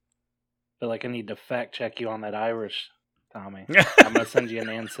feel like I need to fact check you on that Irish, Tommy. I'm going to send you an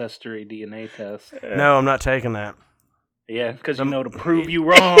ancestry DNA test. No, I'm not taking that. Yeah, because you know to prove you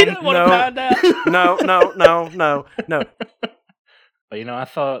wrong. He doesn't want to find out. No. But you know, I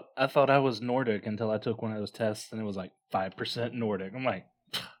thought I was Nordic until I took one of those tests, and it was like 5% Nordic. I'm like,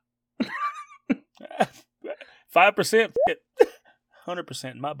 5%,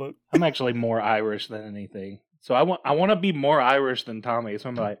 100% in my book. I'm actually more Irish than anything. So I want to be more Irish than Tommy. So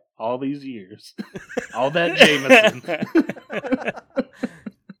I'm like, all these years, all that Jameson.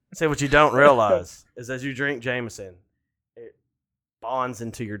 See, what you don't realize is as you drink Jameson, it bonds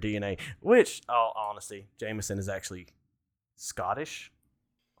into your DNA. Which, all honesty, Jameson is actually Scottish.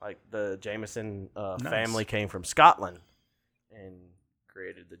 Like the Jameson family came from Scotland and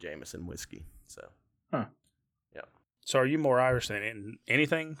created the Jameson whiskey. So, yeah. So are you more Irish than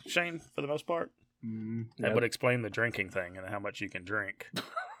anything, Shane, for the most part? That would explain the drinking thing and how much you can drink.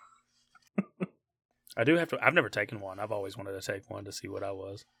 I do have to. I've never taken one. I've always wanted to take one to see what I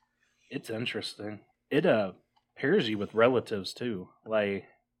was. It's interesting. It pairs you with relatives too. Like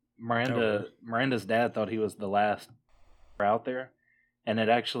Miranda's dad thought he was the last out there, and it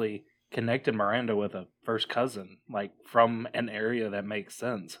actually connected Miranda with a first cousin, like from an area that makes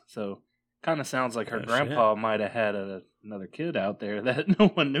sense. So, kind of sounds like her grandpa might have had another kid out there that no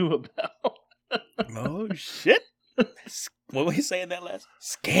one knew about. Oh shit! What were you saying that last?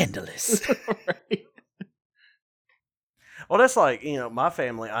 Scandalous. Right. Well, that's like, my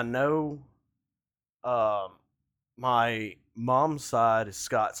family. I know my mom's side is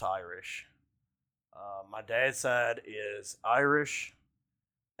Scots-Irish. My dad's side is Irish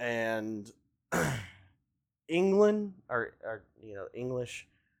and England, or English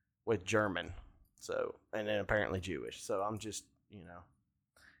with German. So, and then apparently Jewish. So I'm just,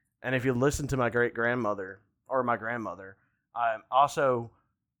 And if you listen to my great-grandmother or my grandmother, I'm also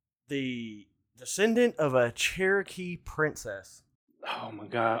the descendant of a Cherokee princess. Oh my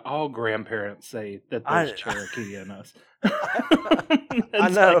God! All grandparents say that there's Cherokee in us. I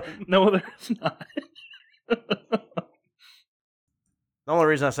know. Like, no, there's not. The only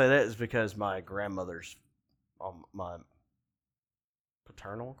reason I say that is because my grandmother's, my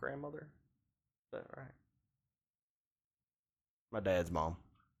paternal grandmother. Is that right? My dad's mom.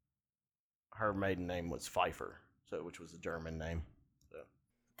 Her maiden name was Pfeiffer, which was a German name. So.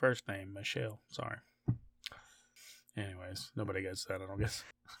 First name, Michelle. Sorry. Anyways, nobody gets that, I don't guess.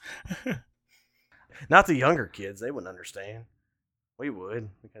 Not the younger kids. They wouldn't understand. We would,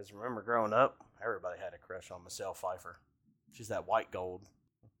 because remember growing up, everybody had a crush on Michelle Pfeiffer. She's that white gold.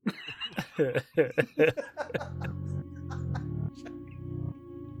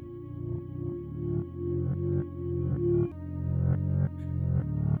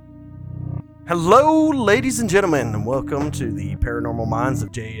 Hello, ladies and gentlemen, and welcome to the Paranormal Minds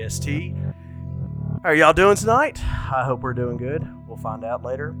of JST. How are y'all doing tonight? I hope we're doing good. We'll find out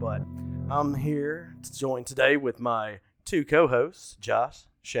later, but I'm here to join today with my two co-hosts, Josh,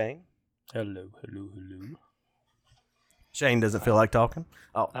 Shane. Hello. Shane doesn't feel like talking.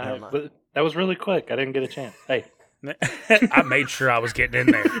 Oh, But that was really quick. I didn't get a chance. Hey. I made sure I was getting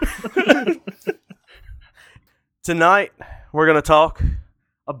in there. Tonight, we're going to talk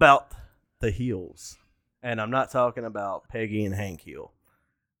about the Heels. And I'm not talking about Peggy and Hank Heel,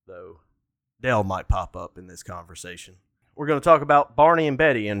 though Dale might pop up in this conversation. We're going to talk about Barney and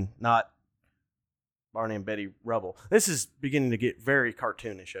Betty, and not Barney and Betty Rubble. This is beginning to get very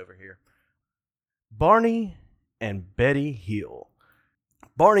cartoonish over here. Barney and Betty Heel.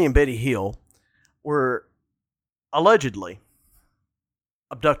 Barney and Betty Heel were allegedly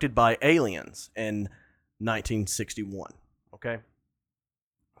abducted by aliens in 1961. Okay?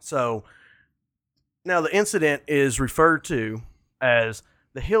 So, now the incident is referred to as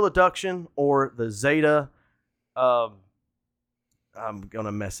the Hill abduction or the Zeta. I'm going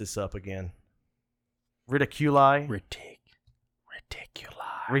to mess this up again. Reticuli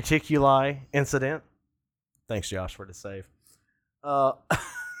incident. Thanks, Josh, for the save. And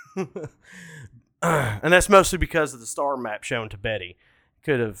that's mostly because of the star map shown to Betty.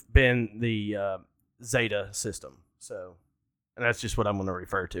 Could have been the Zeta system. So, and that's just what I'm going to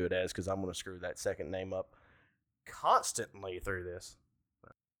refer to it as, because I'm going to screw that second name up constantly through this.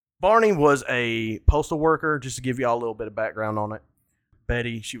 Barney was a postal worker, just to give you all a little bit of background on it.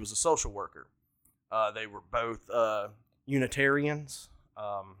 Betty, she was a social worker. They were both Unitarians,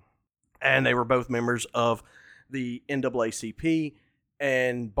 and they were both members of the NAACP,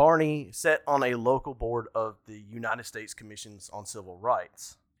 and Barney sat on a local board of the United States Commissions on Civil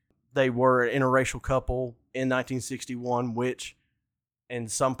Rights. They were an interracial couple in 1961, which in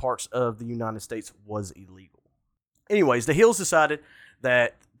some parts of the United States was illegal. Anyways, the Hills decided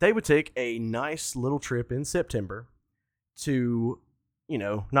that they would take a nice little trip in September to,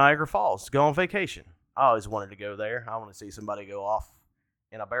 Niagara Falls, to go on vacation. I always wanted to go there. I want to see somebody go off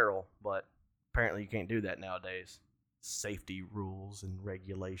in a barrel, but apparently you can't do that nowadays. Safety rules and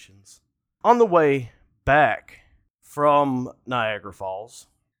regulations. On the way back from Niagara Falls,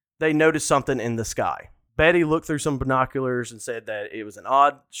 they noticed something in the sky. Betty looked through some binoculars and said that it was an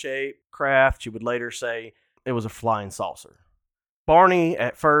odd-shaped craft. She would later say it was a flying saucer. Barney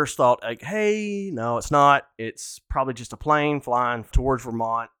at first thought, like, hey, no, it's not. It's probably just a plane flying towards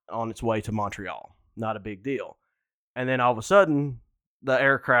Vermont on its way to Montreal. Not a big deal. And then all of a sudden, the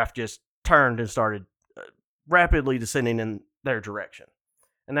aircraft just turned and started rapidly descending in their direction.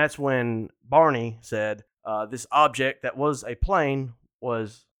 And that's when Barney said this object that was a plane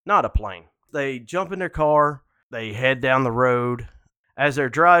was not a plane. They jump in their car. They head down the road. As they're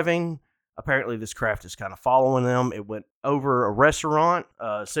driving, apparently this craft is kind of following them. It went over a restaurant,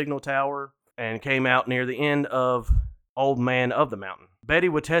 a signal tower, and came out near the end of Old Man of the Mountain. Betty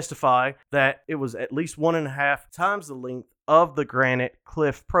would testify that it was at least 1.5 times the length of the granite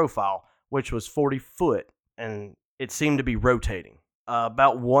cliff profile, which was 40 foot, and it seemed to be rotating.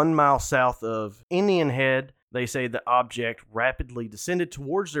 About 1 mile south of Indian Head, they say the object rapidly descended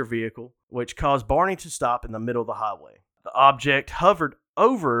towards their vehicle, which caused Barney to stop in the middle of the highway. The object hovered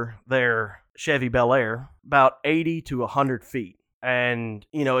over their Chevy Bel Air about 80 to 100 feet, and,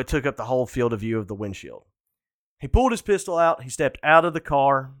 it took up the whole field of view of the windshield. He pulled his pistol out, he stepped out of the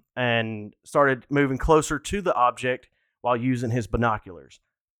car, and started moving closer to the object while using his binoculars.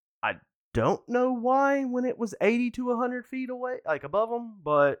 I don't know why when it was 80 to 100 feet away, like above him,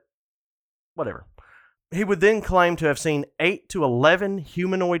 but whatever. He would then claim to have seen 8 to 11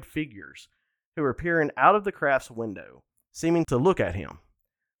 humanoid figures who were peering out of the craft's window, seeming to look at him.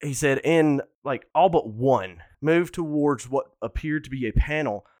 He said in, all but one, moved towards what appeared to be a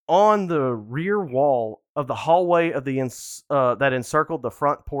panel on the rear wall of the hallway of that encircled the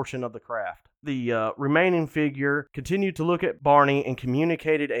front portion of the craft. The remaining figure continued to look at Barney and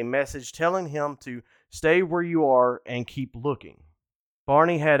communicated a message telling him to stay where you are and keep looking.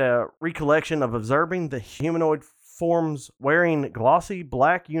 Barney had a recollection of observing the humanoid forms wearing glossy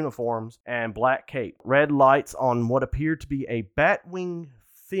black uniforms and black cape. Red lights on what appeared to be a batwing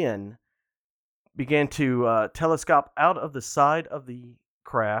fin began to telescope out of the side of the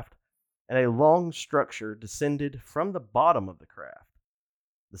craft, and a long structure descended from the bottom of the craft.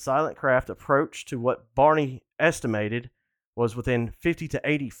 The silent craft approached to what Barney estimated was within 50 to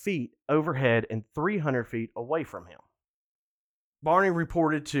 80 feet overhead and 300 feet away from him. Barney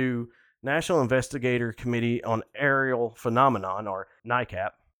reported to National Investigator Committee on Aerial Phenomenon, or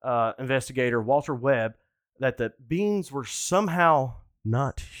NICAP, investigator Walter Webb, that the beings were somehow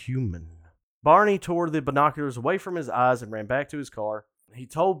not human. Barney tore the binoculars away from his eyes and ran back to his car. He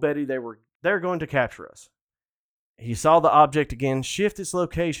told Betty they're going to capture us. He saw the object again shift its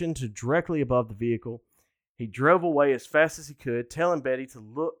location to directly above the vehicle. He drove away as fast as he could, telling Betty to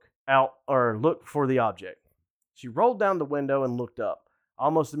look for the object. She rolled down the window and looked up.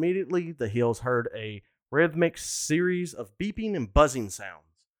 Almost immediately, the Hills heard a rhythmic series of beeping and buzzing sounds,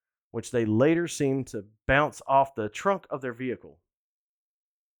 which they later seemed to bounce off the trunk of their vehicle.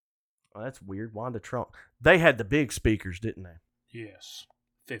 Oh, that's weird. Why the trunk? They had the big speakers, didn't they? Yes.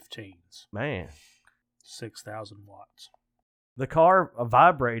 15s. Man. 6,000 watts. The car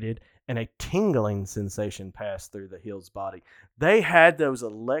vibrated and a tingling sensation passed through the Hills' body. They had those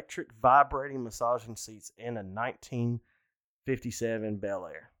electric vibrating massaging seats in a 1957 Bel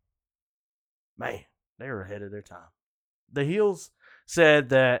Air. Man, they were ahead of their time. The Hills said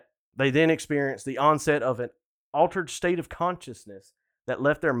that they then experienced the onset of an altered state of consciousness that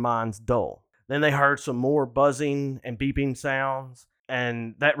left their minds dull. Then they heard some more buzzing and beeping sounds,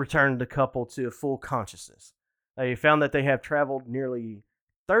 and that returned the couple to full consciousness. They found that they have traveled nearly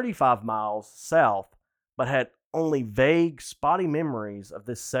 35 miles south, but had only vague, spotty memories of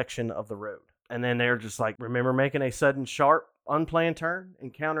this section of the road. And then they're just remember making a sudden, sharp, unplanned turn,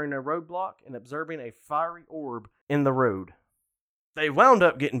 encountering a roadblock, and observing a fiery orb in the road. They wound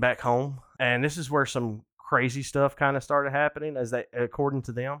up getting back home, and this is where some crazy stuff kind of started happening, according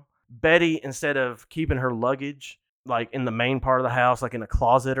to them. Betty, instead of keeping her luggage in the main part of the house, in a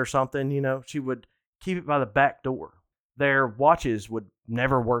closet or something, she would keep it by the back door. Their watches would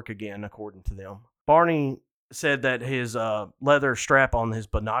never work again, according to them. Barney said that his leather strap on his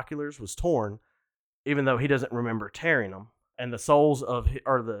binoculars was torn, even though he doesn't remember tearing them, and the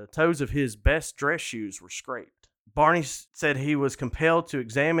the toes of his best dress shoes were scraped. Barney said he was compelled to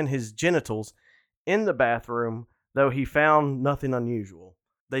examine his genitals in the bathroom, though he found nothing unusual.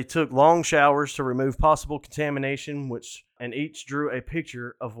 They took long showers to remove possible contamination, and each drew a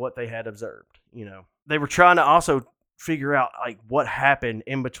picture of what they had observed. They were trying to also figure out like what happened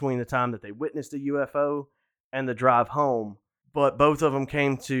in between the time that they witnessed a UFO and the drive home. But both of them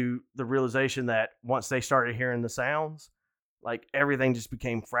came to the realization that once they started hearing the sounds, like everything just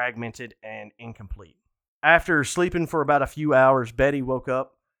became fragmented and incomplete. After sleeping for about a few hours, Betty woke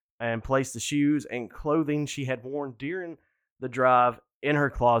up and placed the shoes and clothing she had worn during the drive in her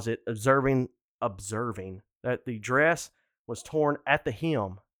closet, observing that the dress was torn at the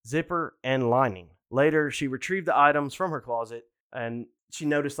hem, zipper, and lining. Later, she retrieved the items from her closet, and she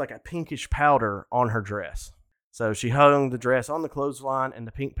noticed like a pinkish powder on her dress. So she hung the dress on the clothesline, and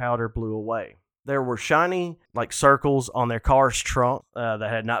the pink powder blew away. There were shiny like circles on their car's trunk that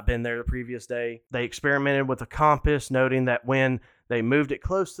had not been there the previous day. They experimented with a compass, noting that when they moved it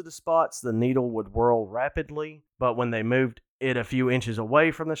close to the spots, the needle would whirl rapidly, but when they moved it a few inches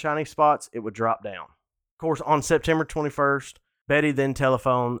away from the shiny spots, it would drop down. Of course, on September 21st, Betty then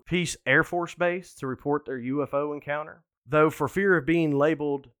telephoned Peace Air Force Base to report their UFO encounter. Though for fear of being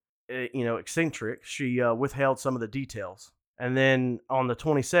labeled, eccentric, she withheld some of the details. And then on the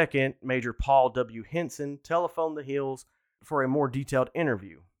 22nd, Major Paul W. Henson telephoned the Hills for a more detailed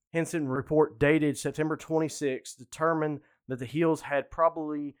interview. Henson's report dated September 26 determined that the Hills had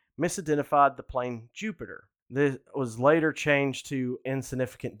probably misidentified the plane Jupiter. This was later changed to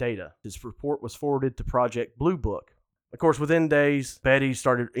insignificant data. His report was forwarded to Project Blue Book. Of course, within days, Betty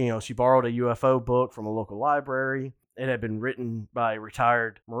started, she borrowed a UFO book from a local library. It had been written by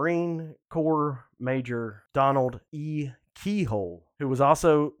retired Marine Corps Major Donald E. Keyhole, who was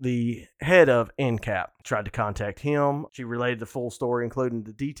also the head of NCAP. Tried to contact him. She relayed the full story, including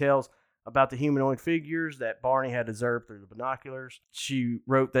the details about the humanoid figures that Barney had observed through the binoculars. She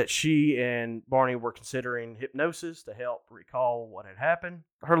wrote that she and Barney were considering hypnosis to help recall what had happened.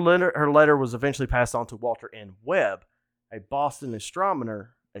 Her letter was eventually passed on to Walter N. Webb, a Boston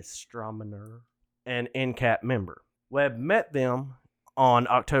astronomer, and NCAP member. Webb met them on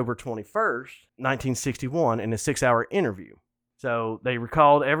October 21st, 1961, in a 6-hour interview. So they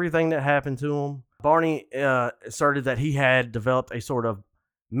recalled everything that happened to him. Barney asserted that he had developed a sort of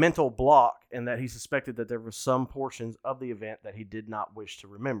mental block and that he suspected that there were some portions of the event that he did not wish to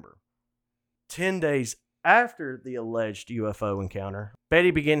remember. 10 days after the alleged UFO encounter,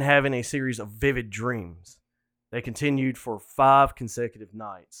 Betty began having a series of vivid dreams. They continued for 5 consecutive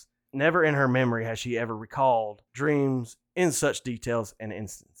nights. Never in her memory has she ever recalled dreams in such details and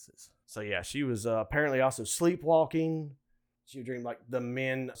instances. So yeah, she was apparently also sleepwalking. She dreamed like the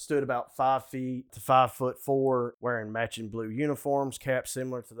men stood about 5 feet to 5'4", wearing matching blue uniforms, caps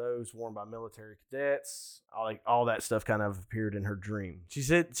similar to those worn by military cadets. All that stuff kind of appeared in her dream. She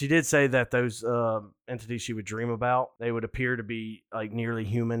did say that those entities she would dream about, they would appear to be like nearly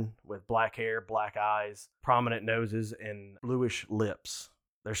human with black hair, black eyes, prominent noses, and bluish lips.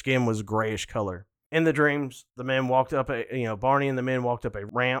 Their skin was grayish color. In the dreams, the men walked up Barney and the men walked up a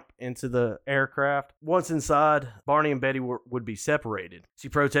ramp into the aircraft. Once inside, Barney and Betty would be separated. She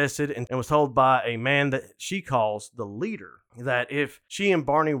protested and was told by a man that she calls the leader that if she and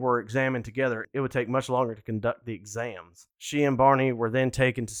Barney were examined together, it would take much longer to conduct the exams. She and Barney were then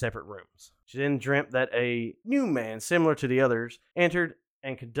taken to separate rooms. She then dreamt that a new man, similar to the others, entered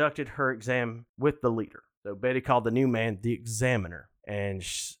and conducted her exam with the leader. So Betty called the new man the examiner and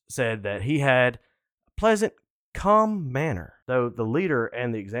said that he had pleasant, calm manner, though the leader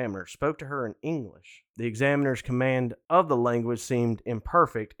and the examiner spoke to her in English. The examiner's command of the language seemed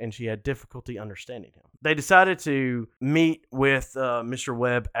imperfect, and she had difficulty understanding him. They decided to meet with Mr.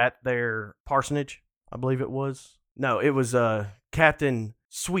 Webb at their parsonage, I believe it was. No, it was Captain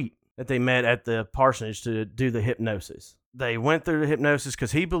Sweet that they met at the parsonage to do the hypnosis. They went through the hypnosis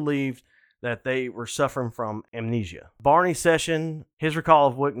because he believed that they were suffering from amnesia. Barney's session, his recall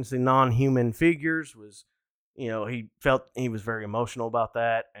of witnessing non-human figures was, he felt he was very emotional about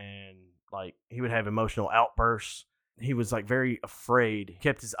that, and he would have emotional outbursts. He was very afraid. He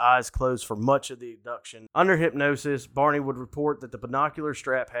kept his eyes closed for much of the abduction. Under hypnosis, Barney would report that the binocular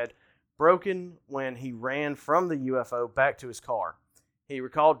strap had broken when he ran from the UFO back to his car. He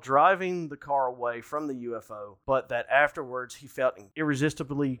recalled driving the car away from the UFO, but that afterwards he felt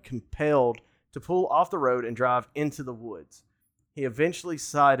irresistibly compelled to pull off the road and drive into the woods. He eventually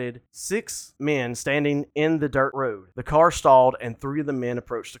sighted 6 men standing in the dirt road. The car stalled and 3 of the men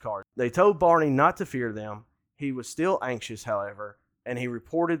approached the car. They told Barney not to fear them. He was still anxious, however, and he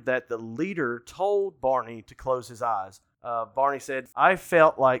reported that the leader told Barney to close his eyes. Barney said, "I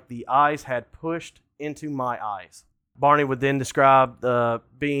felt like the eyes had pushed into my eyes." Barney would then describe the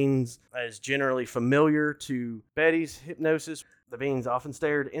beings as generally familiar to Betty's hypnosis. The beings often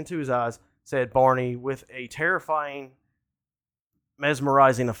stared into his eyes, said Barney, with a terrifying,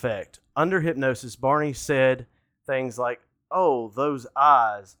 mesmerizing effect. Under hypnosis, Barney said things like, "Oh, those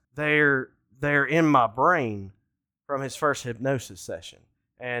eyes, they're in my brain," from his first hypnosis session.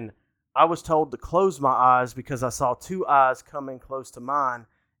 And I was told to close my eyes because I saw two eyes coming close to mine,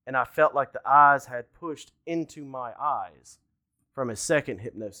 and I felt like the eyes had pushed into my eyes, from his second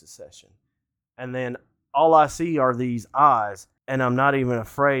hypnosis session. And then all I see are these eyes, and I'm not even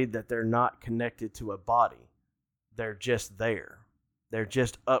afraid that they're not connected to a body. They're just there. They're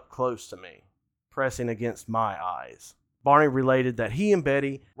just up close to me, pressing against my eyes. Barney related that he and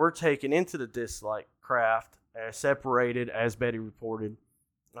Betty were taken into the disc-like craft, separated, as Betty reported.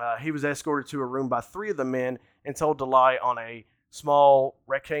 He was escorted to a room by three of the men and told to lie on a small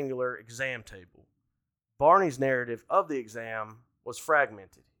rectangular exam table. Barney's narrative of the exam was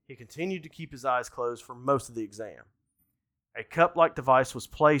fragmented. He continued to keep his eyes closed for most of the exam. A cup-like device was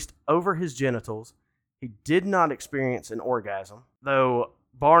placed over his genitals. He did not experience an orgasm, though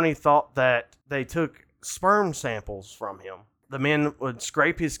Barney thought that they took sperm samples from him. The men would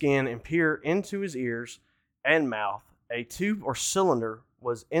scrape his skin and peer into his ears and mouth. A tube or cylinder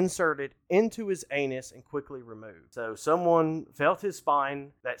was inserted into his anus and quickly removed. So someone felt his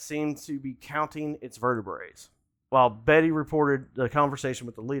spine that seemed to be counting its vertebrae. While Betty reported the conversation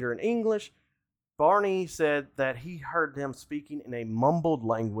with the leader in English, Barney said that he heard them speaking in a mumbled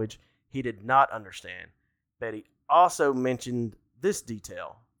language he did not understand. Betty also mentioned this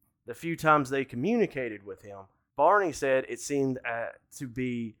detail. The few times they communicated with him, Barney said it seemed to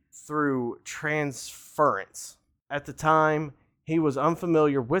be through transference. At the time, he was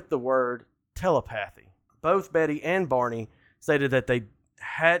unfamiliar with the word telepathy. Both Betty and Barney stated that they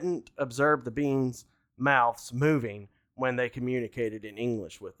hadn't observed the beings' mouths moving when they communicated in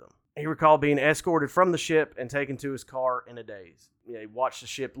English with them. He recalled being escorted from the ship and taken to his car in a daze. He watched the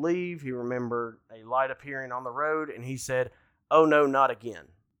ship leave. He remembered a light appearing on the road, and he said, "Oh no, not again."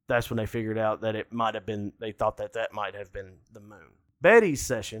 That's when they figured out that it might have been, they thought that might have been the moon. Betty's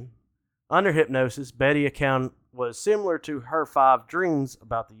session, under hypnosis, Betty's account was similar to her 5 dreams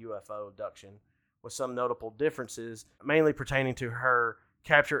about the UFO abduction, with some notable differences, mainly pertaining to her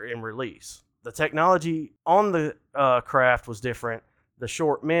capture and release. The technology on the craft was different. The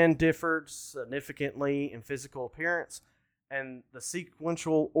short men differed significantly in physical appearance, and the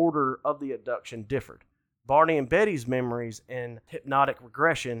sequential order of the abduction differed. Barney and Betty's memories and hypnotic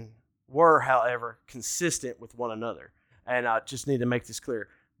regression were, however, consistent with one another. And I just need to make this clear.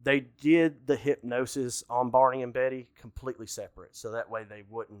 They did the hypnosis on Barney and Betty completely separate, so that way they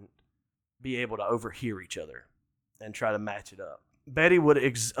wouldn't be able to overhear each other and try to match it up. Betty would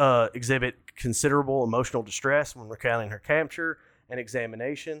exhibit considerable emotional distress when recounting her capture and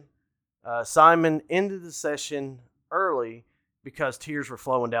examination. Simon ended the session early because tears were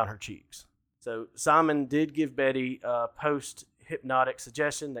flowing down her cheeks. So Simon did give Betty a post-hypnotic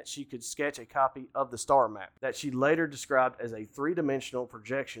suggestion that she could sketch a copy of the star map that she later described as a 3-dimensional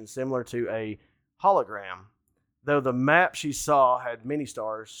projection similar to a hologram. Though the map she saw had many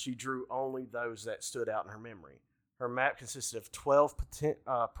stars, she drew only those that stood out in her memory. Her map consisted of 12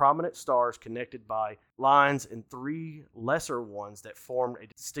 prominent stars connected by lines and 3 lesser ones that formed a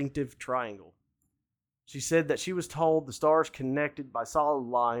distinctive triangle. She said that she was told the stars connected by solid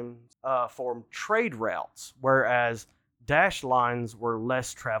lines formed trade routes, whereas dashed lines were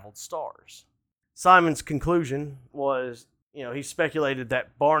less traveled stars. Simon's conclusion was, he speculated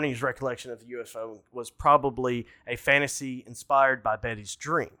that Barney's recollection of the UFO was probably a fantasy inspired by Betty's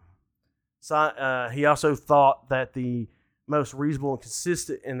dream. He also thought that the most reasonable and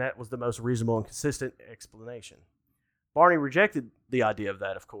consistent, and that was the most reasonable and consistent explanation. Barney rejected the idea of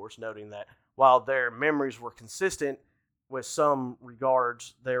that, of course, noting that while their memories were consistent with some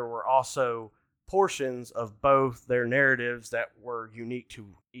regards, there were also portions of both their narratives that were unique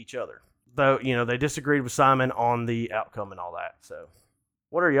to each other. Though, they disagreed with Simon on the outcome and all that. So,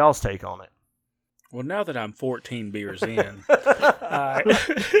 what are y'all's take on it? Well, now that I'm 14 beers in, I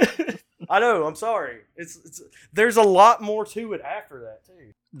know. I'm sorry. It's there's a lot more to it after that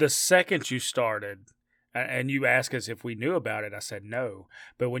too. The second you started, and you asked us if we knew about it, I said no.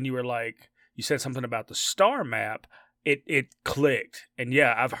 But when you were like, you said something about the star map, it clicked. And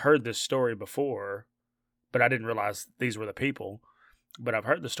yeah, I've heard this story before, but I didn't realize these were the people. But I've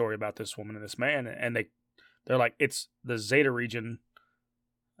heard the story about this woman and this man, and they're like, it's the Zeta region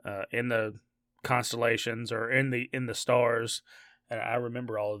in the constellations or in the stars. And I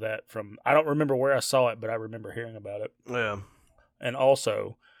remember all of that I don't remember where I saw it, but I remember hearing about it. Yeah. And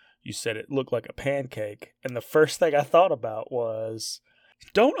also, you said it looked like a pancake. And the first thing I thought about was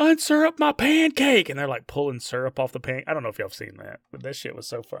don't unsyrup my pancake. And they're like pulling syrup off the pancake. I don't know if y'all have seen that, but that shit was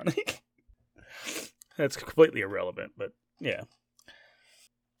so funny. That's completely irrelevant, but yeah.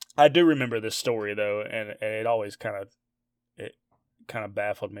 I do remember this story though, and it always kind of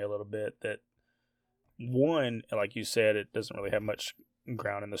baffled me a little bit that one, like you said, it doesn't really have much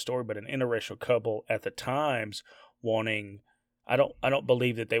ground in the story, but an interracial couple at the times wanting, I don't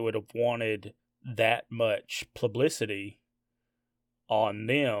believe that they would have wanted that much publicity on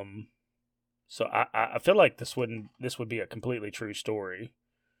them. So I feel like this would be a completely true story.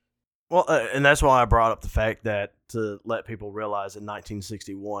 Well, and that's why I brought up the fact that to let people realize in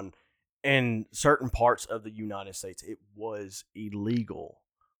 1961, in certain parts of the United States, it was illegal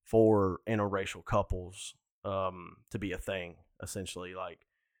for interracial couples to be a thing. Essentially, like,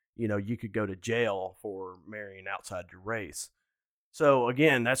 you could go to jail for marrying outside your race. So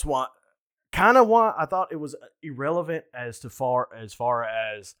again, that's why I thought it was irrelevant as far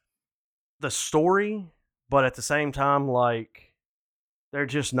as the story, but at the same time, like, they're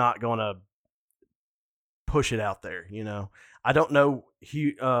just not going to push it out there, I don't know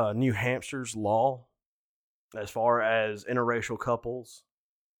New Hampshire's law as far as interracial couples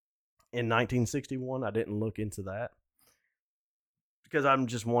in 1961. I didn't look into that because I'm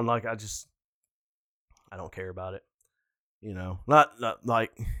just one, like, I don't care about it, not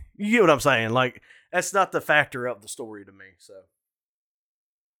like, you get what I'm saying? Like, that's not the factor of the story to me. So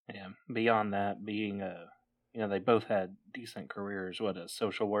yeah, beyond that, being they both had decent careers. What, a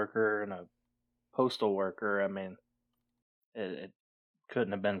social worker and a postal worker. I mean, it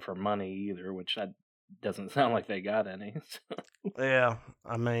couldn't have been for money either, which doesn't sound like they got any. yeah,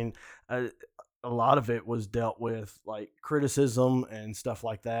 I mean, a lot of it was dealt with like criticism and stuff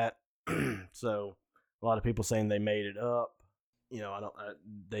like that. So a lot of people saying they made it up.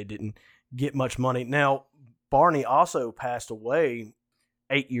 They didn't get much money. Now, Barney also passed away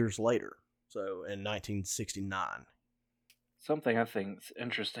 8 years later. So in 1969. Something I think is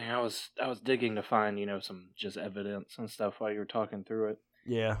interesting. I was digging to find some just evidence and stuff while you were talking through it.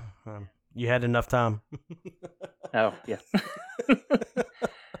 Yeah, you had enough time. Oh yeah.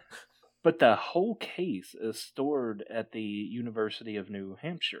 But the whole case is stored at the University of New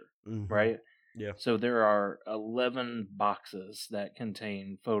Hampshire, right? Yeah. So there are 11 boxes that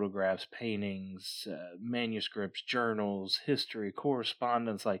contain photographs, paintings, manuscripts, journals, history,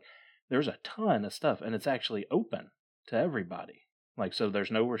 correspondence. Like, there's a ton of stuff, and it's actually open to everybody. Like, so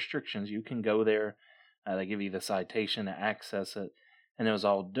there's no restrictions. You can go there. They give you the citation to access it. And it was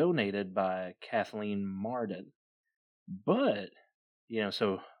all donated by Kathleen Marden. But,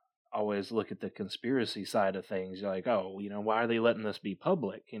 so always look at the conspiracy side of things. You're like, oh, why are they letting this be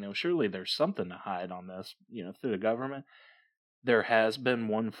public? Surely there's something to hide on this, through the government. There has been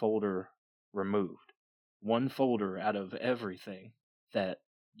one folder removed. One folder out of everything that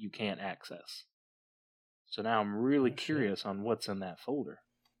you can't access. So now I'm really curious on what's in that folder.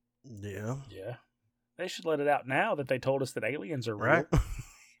 Yeah. Yeah. They should let it out now that they told us that aliens are real. Right?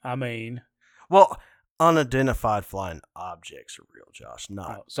 I mean... Well, unidentified flying objects are real, Josh.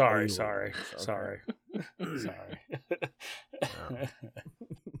 Not. Oh, sorry. Sorry.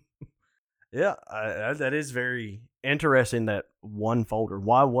 Yeah, that is very interesting. That one folder.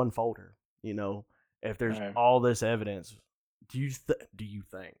 Why one folder? If there's all this evidence, do you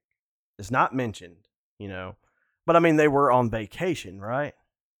think it's not mentioned? But I mean, they were on vacation, right?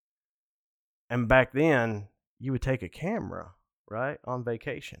 And back then, you would take a camera, right, on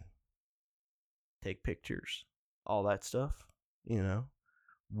vacation. Take pictures, all that stuff,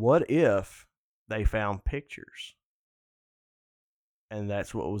 What if they found pictures and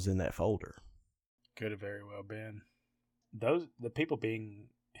that's what was in that folder? Could have very well been. The people being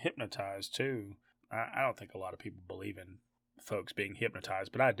hypnotized too. I don't think a lot of people believe in folks being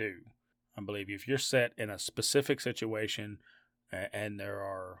hypnotized, but I do. I believe if you're set in a specific situation and there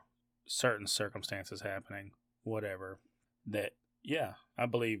are certain circumstances happening, whatever, that, yeah, I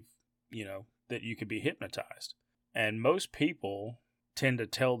believe, that you could be hypnotized. And most people tend to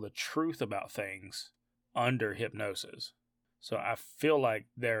tell the truth about things under hypnosis. So I feel like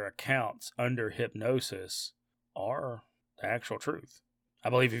their accounts under hypnosis are the actual truth. I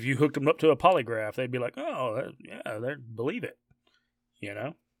believe if you hooked them up to a polygraph, they'd be like, oh, yeah, they believe it,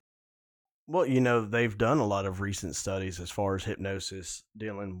 Well, they've done a lot of recent studies as far as hypnosis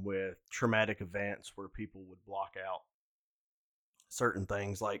dealing with traumatic events where people would block out certain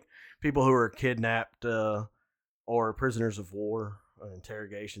things, like people who are kidnapped or prisoners of war,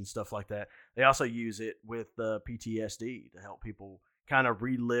 interrogation, stuff like that. They also use it with PTSD to help people kind of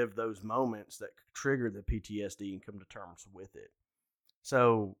relive those moments that trigger the PTSD and come to terms with it.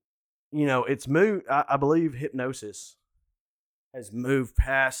 So, it's moot. I believe hypnosis has moved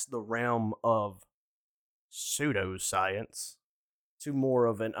past the realm of pseudoscience to more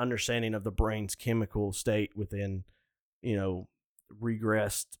of an understanding of the brain's chemical state within,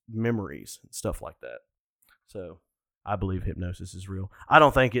 regressed memories and stuff like that. So I believe hypnosis is real. I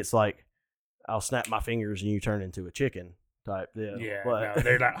don't think it's like I'll snap my fingers and you turn into a chicken type deal. Yeah, but no,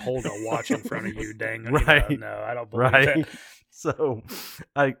 they're not holding a watch in front of you, dang. Right. No, I don't believe right. that. So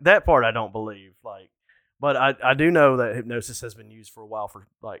that part I don't believe. But I do know that hypnosis has been used for a while for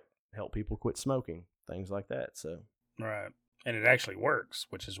help people quit smoking, things like that. So Right. And it actually works,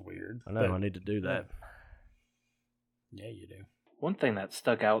 which is weird. I know I need to do that. Yeah, you do. One thing that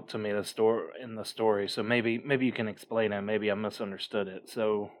stuck out to me in the story, so maybe you can explain it. Maybe I misunderstood it.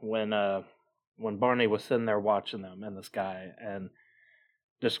 So when Barney was sitting there watching them in the sky and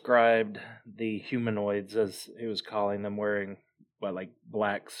described the humanoids, as he was calling them, wearing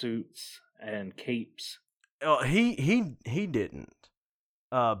black suits and capes. He didn't.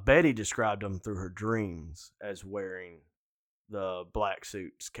 Betty described them through her dreams as wearing the black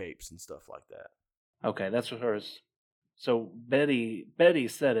suits, capes, and stuff like that. Okay, that's what hers. So Betty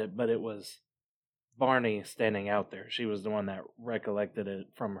said it, but it was Barney standing out there. She was the one that recollected it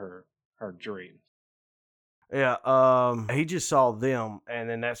from her dreams. Yeah, he just saw them, and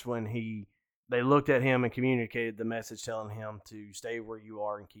then that's when they looked at him and communicated the message telling him to stay where you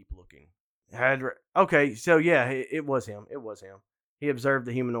are and keep looking. Okay, so yeah, it was him. It was him. He observed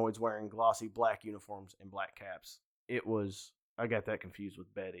the humanoids wearing glossy black uniforms and black caps. I got that confused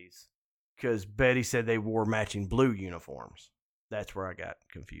with Betty's, because Betty said they wore matching blue uniforms. That's where I got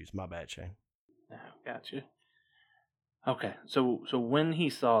confused. My bad, Shane. Oh, gotcha. Okay, so when he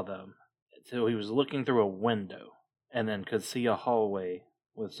saw them, so he was looking through a window and then could see a hallway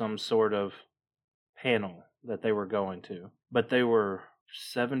with some sort of panel that they were going to. But they were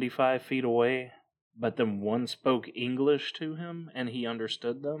 75 feet away, but then one spoke English to him and he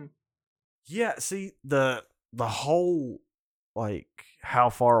understood them. Yeah, see, the whole, how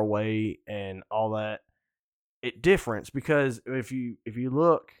far away and all that, it difference, because if you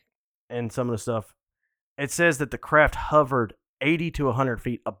look and some of the stuff, it says that the craft hovered 80 to 100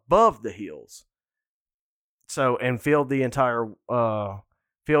 feet above the hills. So, and filled the entire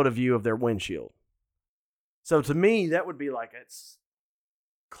field of view of their windshield. So to me, that would be it's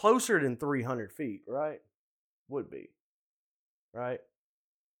closer than 300 feet, right? Would be. Right?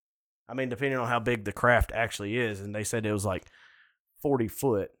 I mean, depending on how big the craft actually is, and they said it was 40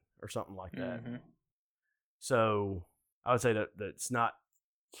 foot or something like that. Mm-hmm. So I would say that it's not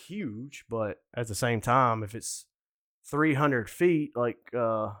huge, but at the same time, if it's 300 feet,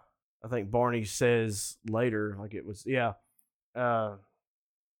 I think Barney says later, it was, yeah.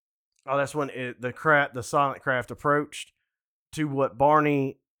 That's when the silent craft approached to what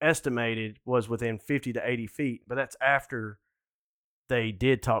Barney estimated was within 50 to 80 feet, but that's after they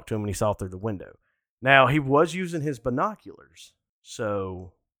did talk to him and he saw through the window. Now, he was using his binoculars,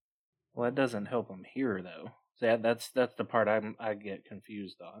 so... Well, that doesn't help him hear, though. That's the part I get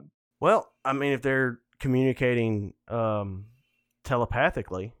confused on. Well, I mean, if they're communicating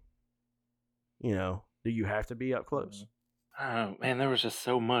telepathically, do you have to be up close? Oh, man, there was just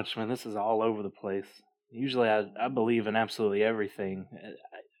so much. Man, this is all over the place. Usually I believe in absolutely everything.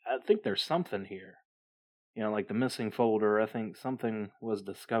 I think there's something here. Like the missing folder, I think something was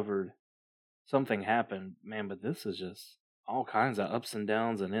discovered. Something happened. Man, but this is just all kinds of ups and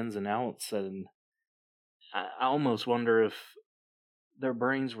downs and ins and outs. And I almost wonder if their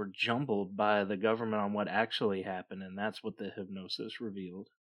brains were jumbled by the government on what actually happened, and that's what the hypnosis revealed.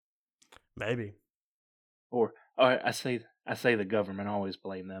 Maybe. Or I say the government, I always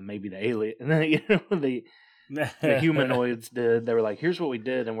blame them. Maybe the alien, the humanoids did. They were like, here's what we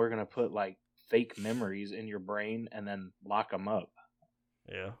did, and we're going to put fake memories in your brain and then lock them up.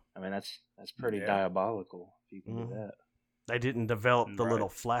 Yeah. I mean, that's pretty diabolical if you can do that. They didn't develop the little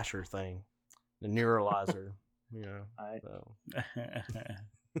flasher thing, the neuralizer, So.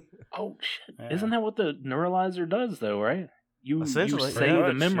 Oh, shit. Yeah. Isn't that what the neuralizer does, though, right? You say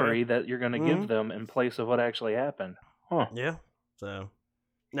the memory that you're going to give them in place of what actually happened. Huh. Yeah. So,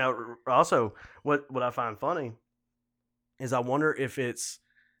 now, also, what I find funny is I wonder if it's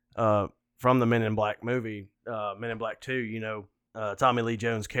from the Men in Black movie, Men in Black 2, Tommy Lee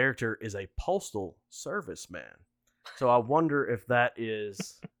Jones' character is a postal serviceman. So I wonder if that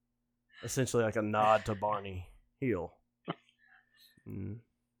is essentially a nod to Barney Hill.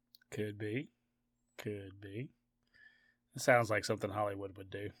 Could be. It sounds like something Hollywood would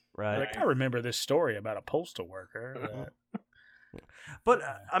do. Right. I remember this story about a postal worker. But,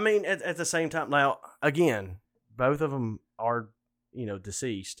 I mean, at the same time, now, again, both of them are,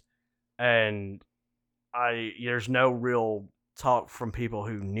 deceased. And there's no real talk from people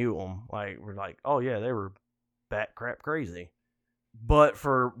who knew them. Like, we're like, oh yeah, they were bat crap crazy. But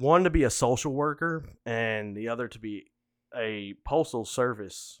for one to be a social worker and the other to be a postal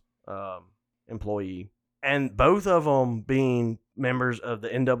service employee, and both of them being members of the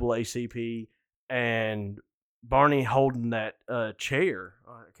NAACP, and Barney holding that chair.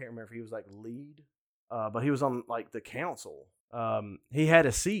 I can't remember if he was like lead, but he was on like the council. He had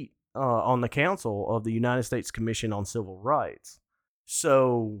a seat on the council of the United States Commission on Civil Rights.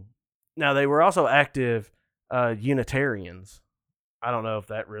 So now they were also active Unitarians. I don't know if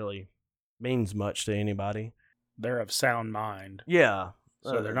that really means much to anybody. They're of sound mind. Yeah.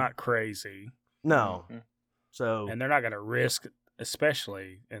 So they're not crazy. No. Mhm. So And they're not going to risk,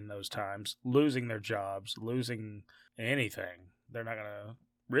 especially in those times, losing their jobs, losing anything. They're not going to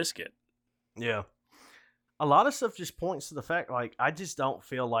risk it. yeah. A lot of stuff just points to the fact, like, I just don't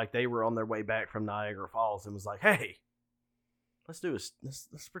feel like they were on their way back from Niagara Falls and was like, hey, let's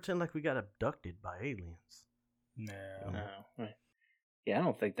pretend like we got abducted by aliens. No. No. Yeah, I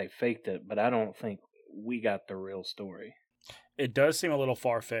don't think they faked it, but I don't think we got the real story. It does seem a little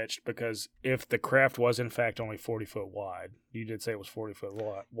far-fetched because if the craft was in fact only 40 foot wide, you did say it was 40 foot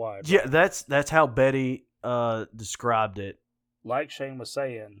wide. Yeah, right? that's how Betty described it. Like Shane was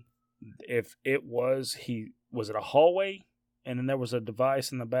saying, if it was it a hallway and then there was a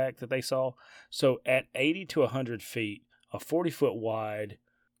device in the back that they saw? So at 80 to 100 feet, a 40 foot wide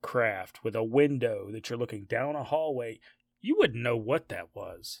craft with a window that you're looking down a hallway, you wouldn't know what that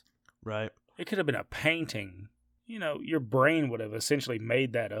was. Right. It could have been a painting. You know, your brain would have essentially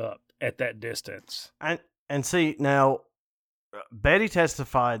made that up at that distance. And see, now, Betty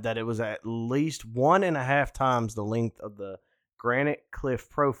testified that it was at least 1.5 times the length of the granite cliff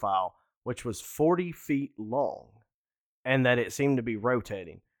profile, which was 40 feet long, and that it seemed to be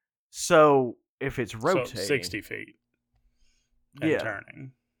rotating. So, if it's rotating... So 60 feet. And yeah.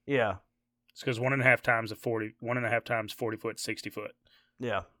 turning. Yeah. It's because 1.5 times 40 foot, 60 foot.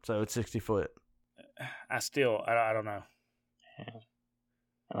 Yeah, so it's 60 foot. I don't know. Yeah.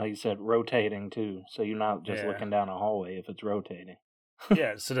 And like you said, rotating too. So you're not just Yeah. looking down a hallway if it's rotating.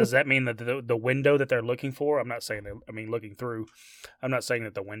 Yeah, so does that mean that the window that they're looking for, looking through, I'm not saying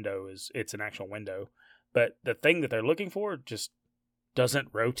that the window it's an actual window, but the thing that they're looking for just doesn't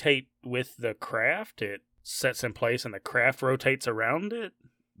rotate with the craft. It sets in place and the craft rotates around it?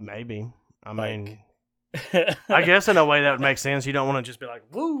 Maybe. I mean, I guess in a way that would make sense. You don't want to just be like,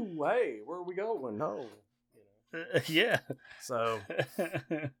 woo, hey, where are we going? No. Yeah. So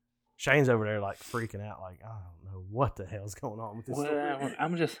Shane's over there like freaking out, like, I don't know what the hell's going on with this story. Well,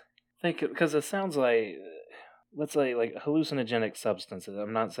 I'm just thinking, because it sounds like, let's say, like hallucinogenic substances.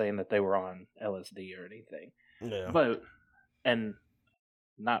 I'm not saying that they were on LSD or anything. Yeah. But, and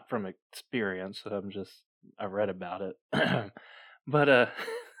not from experience, I read about it. But,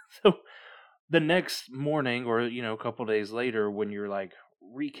 so the next morning or, a couple days later, when you're like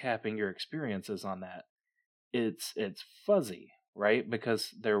recapping your experiences on that, it's fuzzy, right? Because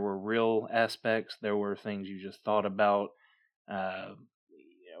there were real aspects, there were things you just thought about,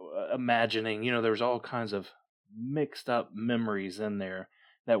 imagining, there was all kinds of mixed up memories in there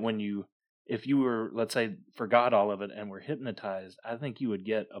that if you were, let's say, forgot all of it and were hypnotized, I think you would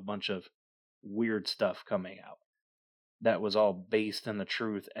get a bunch of weird stuff coming out that was all based in the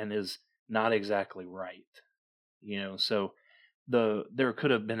truth and is not exactly right. So there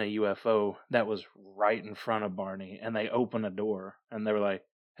could have been a UFO that was right in front of Barney, and they open a door and they were like,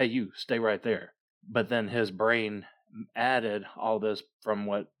 hey, you stay right there. But then his brain added all this from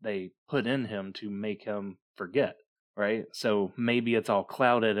what they put in him to make him forget, right? So maybe it's all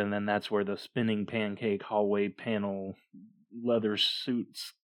clouded, and then that's where the spinning pancake hallway panel leather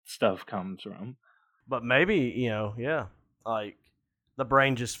suits stuff comes from. But maybe, like the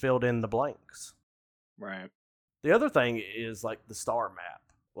brain just filled in the blanks. Right. The other thing is like the star map.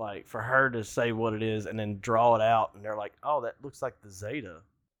 Like for her to say what it is and then draw it out, and they're like, oh, that looks like the Zeta.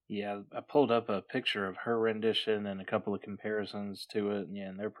 Yeah, I pulled up a picture of her rendition and a couple of comparisons to it,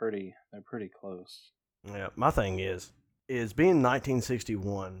 and they're pretty close. Yeah, my thing is being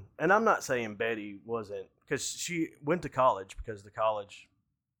 1961, and I'm not saying Betty wasn't, because she went to college, because the college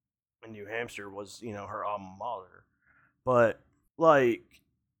in New Hampshire was, her alma mater. But, like,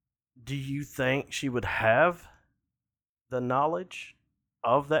 do you think she would have the knowledge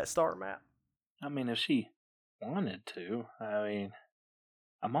of that star map? I mean, if she wanted to,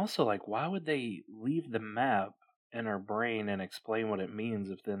 I'm also like, why would they leave the map in her brain and explain what it means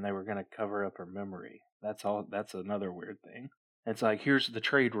if then they were going to cover up her memory? That's another weird thing. It's like, here's the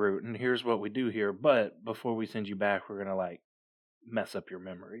trade route and here's what we do here, but before we send you back, we're going to like mess up your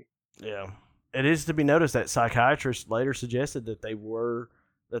memory. Yeah. it is to be noticed that psychiatrists later suggested that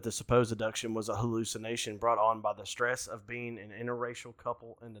that the supposed abduction was a hallucination brought on by the stress of being an interracial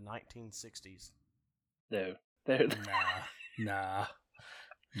couple in the 1960s. No. Nah.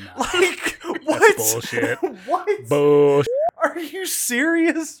 Like, what? That's bullshit. What? Bullshit. Are you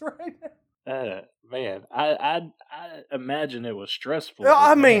serious right now? Man, I imagine it was stressful.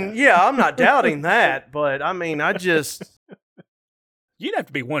 I mean, yeah, I'm not doubting that, but I mean, I just... You'd have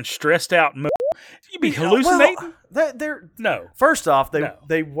to be one stressed out. You'd be hallucinating. Well, no. First off,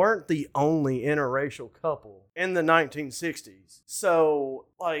 they weren't the only interracial couple in the 1960s. So,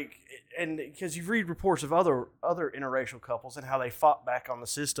 like, and because you read reports of other interracial couples and how they fought back on the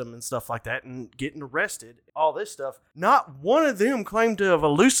system and stuff like that and getting arrested, all this stuff, not one of them claimed to have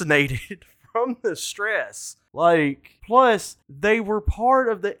hallucinated from the stress. Like, plus, they were part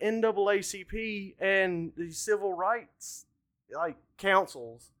of the NAACP and the civil rights, like,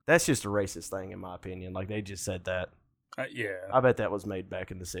 councils. That's just a racist thing, in my opinion. Like, they just said that. Yeah. I bet that was made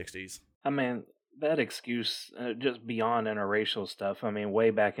back in the 60s. I mean, that excuse, just beyond interracial stuff, I mean, way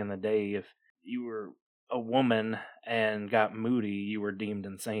back in the day, if you were a woman and got moody, you were deemed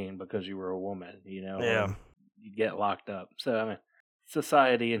insane because you were a woman, you know? Yeah. You get locked up. So, I mean,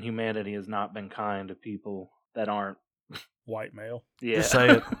 society and humanity has not been kind to people that aren't white male. Yeah. Just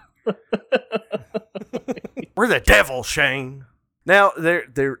say it. We're the devil, Shane. Now,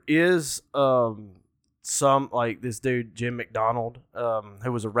 there is some, like this dude, Jim McDonald,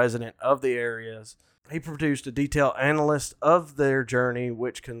 who was a resident of the areas. He produced a detailed analysis of their journey,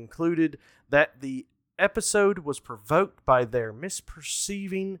 which concluded that the episode was provoked by their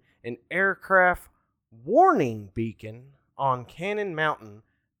misperceiving an aircraft warning beacon on Cannon Mountain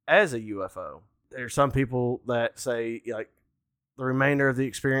as a UFO. There's some people that say, like, the remainder of the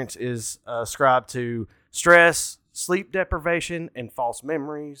experience is ascribed to stress, sleep deprivation, and false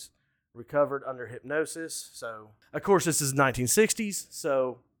memories recovered under hypnosis. So, of course, this is 1960s,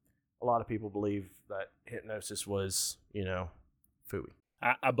 so a lot of people believe that hypnosis was, phooey.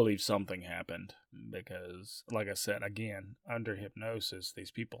 I believe something happened because, like I said, again, under hypnosis,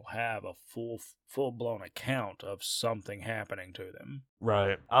 these people have a full-blown account of something happening to them.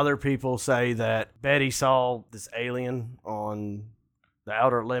 Right. Other people say that Betty saw this alien on the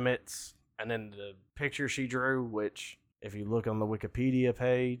Outer Limits, and then the picture she drew, which, if you look on the Wikipedia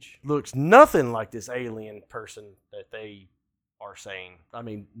page, looks nothing like this alien person that they are saying. I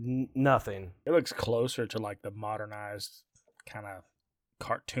mean, nothing. It looks closer to, like, the modernized kind of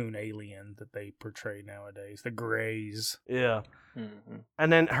cartoon alien that they portray nowadays, the grays. Yeah. Mm-hmm.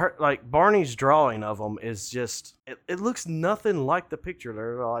 And then Barney's drawing of them is just, it looks nothing like the picture.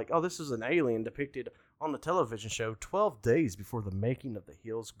 They're like, oh, this is an alien depicted on the television show 12 days before the making of the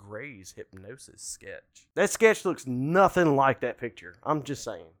Hills Grays hypnosis sketch. That sketch looks nothing like that picture. I'm just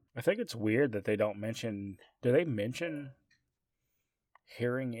saying. I think it's weird that they don't mention, do they mention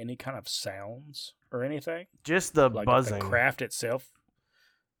hearing any kind of sounds or anything? Just the buzzing. The craft itself?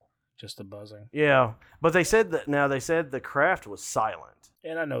 Just the buzzing. Yeah, but they said the craft was silent.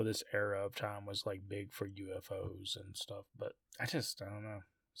 And I know this era of time was like big for UFOs and stuff, but I don't know.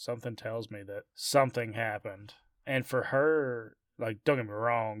 Something tells me that something happened. And for her, like, don't get me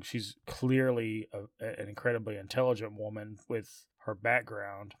wrong, she's clearly an incredibly intelligent woman with her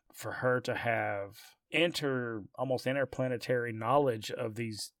background. For her to have almost interplanetary knowledge of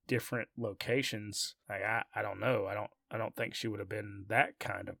these different locations, like, I don't know. I don't think she would have been that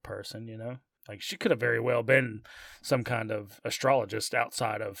kind of person, Like, she could have very well been some kind of astrologist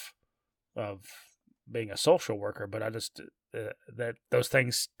outside of being a social worker, but I just that those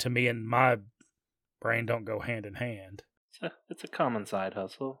things to me in my brain don't go hand in hand. It's a common side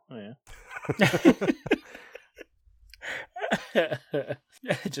hustle. Yeah.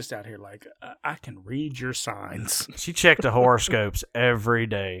 Just out here like, I can read your signs. She checked the horoscopes every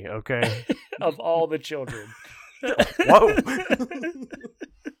day, okay? Of all the children. Whoa.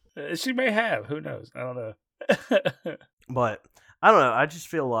 She may have. Who knows? I don't know. But I don't know. I just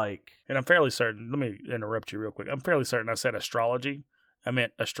feel like... And I'm fairly certain... Let me interrupt you real quick. I'm fairly certain I said astrology. I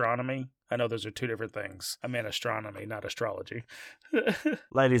meant astronomy. I know those are two different things. I meant astronomy, not astrology.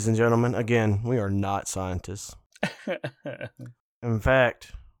 Ladies and gentlemen, again, we are not scientists. In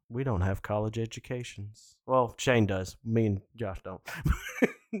fact, we don't have college educations. Well, Shane does. Me and Josh don't.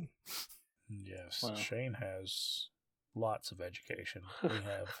 Yes, well, Shane has lots of education.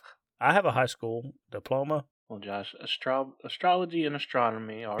 I have a high school diploma. Well, Josh, astrology and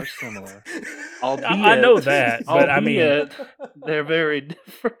astronomy are similar. I know that, but I mean, they're very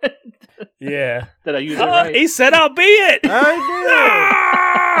different. Yeah. Did I use it right? He said, "Albeit."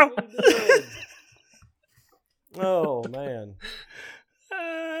 I did. Oh man.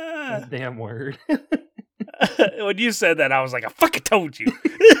 That damn word. When you said that, I was like, I fucking told you.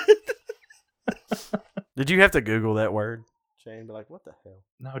 Did you have to Google that word, Shane? Be like, what the hell?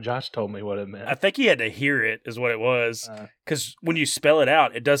 No, Josh told me what it meant. I think he had to hear it, is what it was. Because when you spell it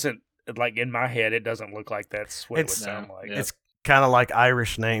out, it doesn't, like in my head, it doesn't look like that's what it would sound like. Yeah. It's kind of like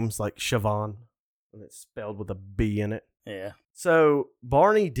Irish names, like Siobhan, and it's spelled with a B in it. Yeah. So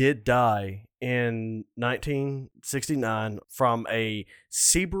Barney did die in 1969 from a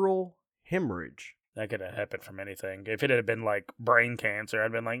cerebral hemorrhage. That could have happened from anything. If it had been like brain cancer,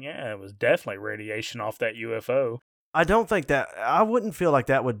 I'd been like, yeah, it was definitely radiation off that UFO. I don't think that, I wouldn't feel like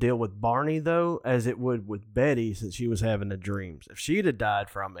that would deal with Barney, though, as it would with Betty, since she was having the dreams. If she'd have died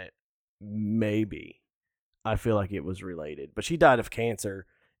from it, maybe. I feel like it was related. But she died of cancer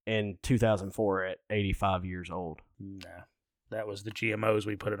in 2004 at 85 years old. Nah, that was the GMOs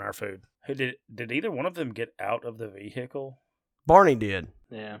we put in our food. Hey, did either one of them get out of the vehicle? Barney did.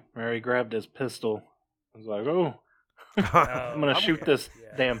 Yeah, Mary grabbed his pistol. I was like, oh, I'm going to shoot this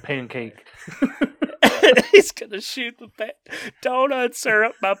damn pancake. He's going to shoot the donut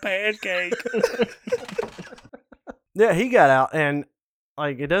syrup my pancake. Yeah, he got out, and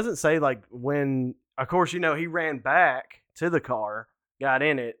like it doesn't say like when. Of course, he ran back to the car, got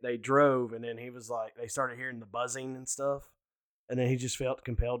in it, they drove, and then he was like, they started hearing the buzzing and stuff, and then he just felt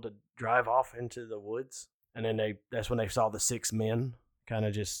compelled to drive off into the woods, and then that's when they saw the 6 men kind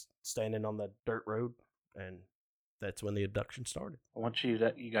of just standing on the dirt road, and that's when the abduction started. I want you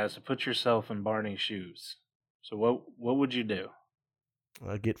guys to put yourself in Barney's shoes. So what would you do?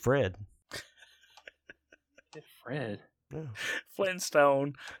 Get Fred. Get Fred? Yeah.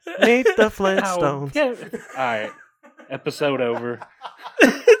 Flintstone. Meet the Flintstones. Yeah. All right. Episode over.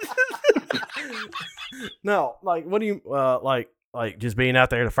 No, like, what do you like just being out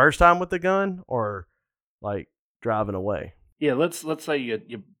there the first time with the gun, or like driving away? Yeah, let's say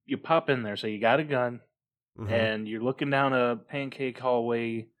you pop in there. So you got a gun, and you're looking down a pancake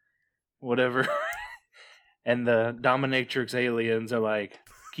hallway, whatever, and the dominatrix aliens are like,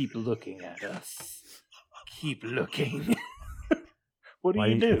 "Keep looking at us. Keep looking." What do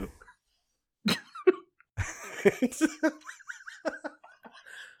you do?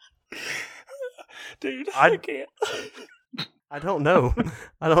 Dude, I can't. I don't know.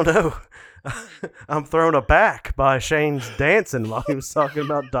 I'm thrown aback by Shane's dancing while he was talking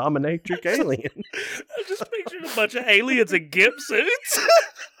about dominatrix alien. I just pictured a bunch of aliens in gimp suits.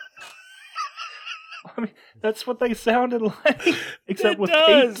 I mean, that's what they sounded like, except with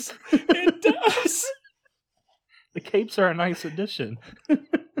capes. It does. The capes are a nice addition.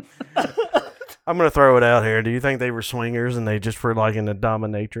 I'm going to throw it out here. Do you think they were swingers and they just were like in the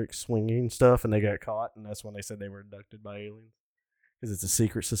dominatrix swinging stuff and they got caught, and that's when they said they were abducted by aliens? Because it's a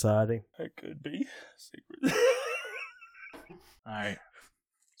secret society. That could be secret. All right.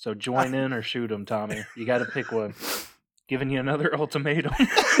 So join in or shoot them, Tommy. You got to pick one. Giving you another ultimatum.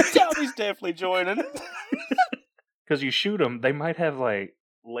 Tommy's definitely joining. Because you shoot them, they might have like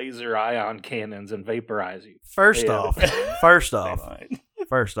laser ion cannons and vaporize you. First off,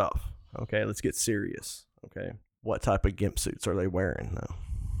 okay, let's get serious. Okay, what type of gimp suits are they wearing though?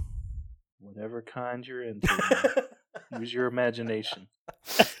 Whatever kind you're into. Use your imagination.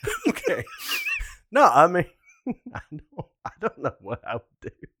 Okay. No, I mean, I don't know what I would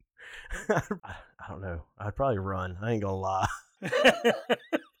do. I don't know. I'd probably run. I ain't gonna lie.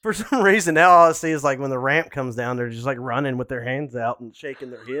 For some reason, now all I see is like when the ramp comes down, they're just like running with their hands out and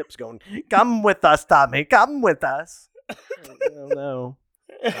shaking their hips, going, "Come with us, Tommy. Come with us." I don't know.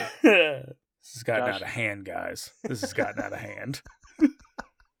 This has gotten out of hand, guys. This has gotten out of hand.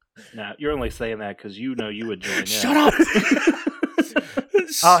 Nah, you're only saying that because you know you would join in. Shut up!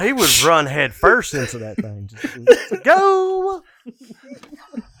 Oh, he would run head first into that thing. Just go!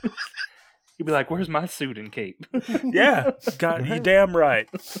 He'd be like, "Where's my suit and cape?" Yeah, God, you damn right.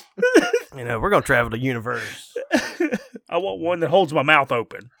 We're going to travel the universe. I want one that holds my mouth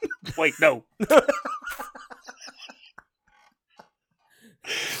open. Wait, no.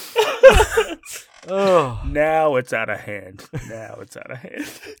 Oh, now it's out of hand. No,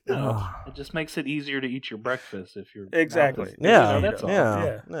 it just makes it easier to eat your breakfast if you're exactly. Yeah, that's all.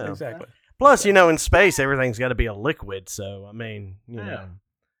 Yeah, exactly. Plus, in space, everything's got to be a liquid. So, I mean, you know.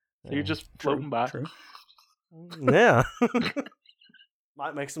 So you're just floating by. True. Yeah.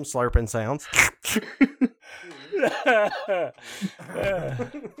 Might make some slurping sounds.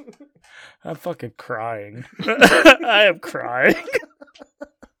 I'm fucking crying. I am crying.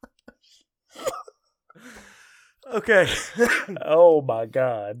 Okay. Oh my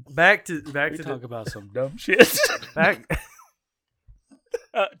God. Back to talk about some dumb shit. back.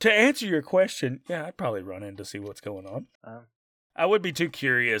 To answer your question, yeah, I'd probably run in to see what's going on. I would be too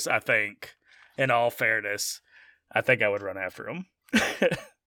curious, I think. In all fairness, I think I would run after him.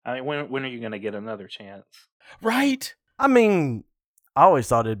 I mean, when are you going to get another chance? Right? I mean, I always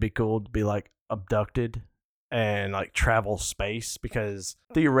thought it'd be cool to be like abducted and like travel space, because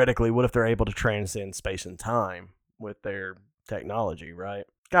theoretically, what if they're able to transcend space and time with their technology, right?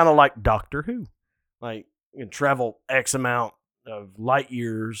 Kind of like Doctor Who. Like, you can travel X amount of light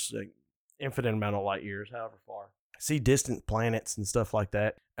years, like infinite amount of light years, however far. See distant planets and stuff like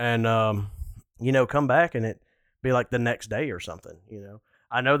that. And, come back and it be like the next day or something,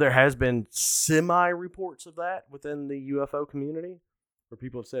 I know there has been semi-reports of that within the UFO community, where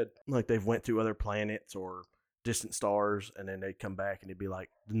people have said like they've went to other planets or distant stars, and then they'd come back and it'd be like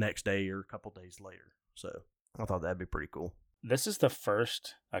the next day or a couple days later. So I thought that'd be pretty cool. This is the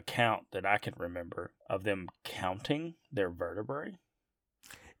first account that I can remember of them counting their vertebrae.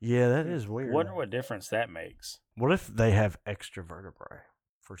 Yeah, that is weird. Wonder what difference that makes. What if they have extra vertebrae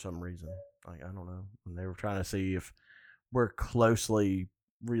for some reason? Like, I don't know. And they were trying to see if we're closely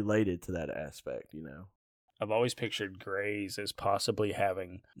related to that aspect, I've always pictured grays as possibly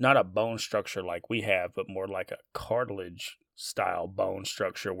having not a bone structure like we have, but more like a cartilage style bone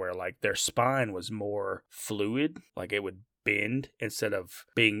structure where like their spine was more fluid, like it would bend instead of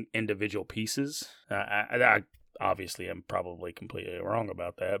being individual pieces. I obviously am probably completely wrong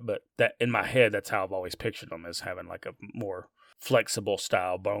about that, but that in my head, that's how I've always pictured them, as having like a more flexible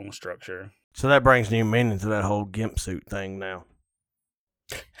style bone structure. So that brings new meaning to that whole gimp suit thing now.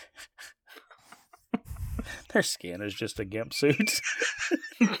 Their skin is just a gimp suit.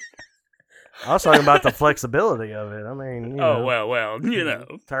 I was talking about the flexibility of it. I mean, well,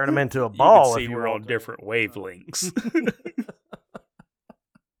 turn them into a ball. You can see we're on different wavelengths.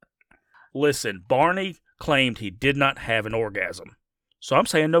 Listen, Barney claimed he did not have an orgasm, so I'm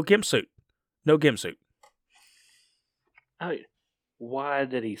saying no gimp suit. No gimp suit. Why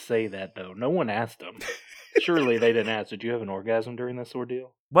did he say that though? No one asked him. Surely they didn't ask, did you have an orgasm during this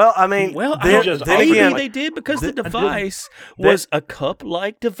ordeal? Well, I mean, maybe they did, because the device was a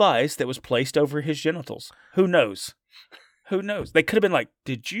cup-like device that was placed over his genitals. Who knows? They could have been like,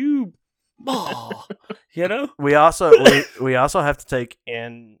 did you... Oh, We also have to take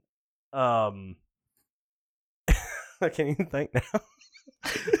in... I can't even think now.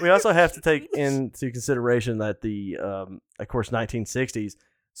 We also have to take into consideration that the, of course, 1960s,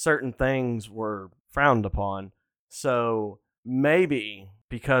 certain things were frowned upon. So maybe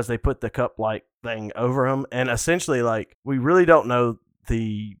because they put the cup-like thing over him, and essentially, like, we really don't know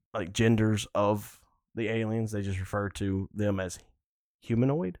the like genders of the aliens. They just refer to them as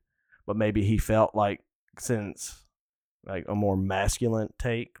humanoid. But maybe he felt like, since like a more masculine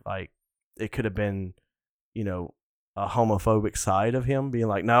take, like it could have been, a homophobic side of him being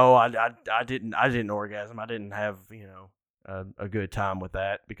like, no, I didn't orgasm. I didn't have, a good time with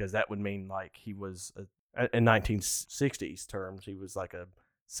that, because that would mean like he was in 1960s terms, he was like a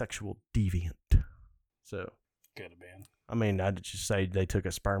sexual deviant. So could have been. I mean, I'd just say they took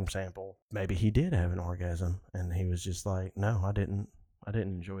a sperm sample. Maybe he did have an orgasm, and he was just like, no, I didn't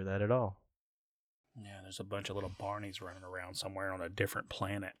enjoy that at all. Yeah, there's a bunch of little Barneys running around somewhere on a different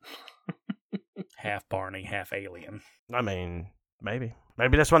planet. Half Barney, half alien. I mean, maybe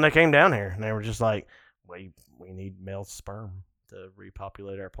that's when they came down here, and they were just like, we need male sperm to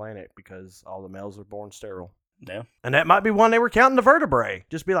repopulate our planet because all the males are born sterile. Yeah. And that might be when they were counting the vertebrae.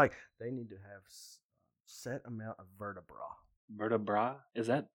 Just be like, they need to have set amount of vertebra. Vertebra? Is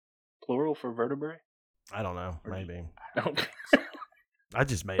that plural for vertebrae? I don't know. Maybe. I don't think so. I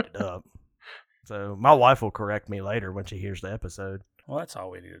just made it up. So my wife will correct me later when she hears the episode. Well, that's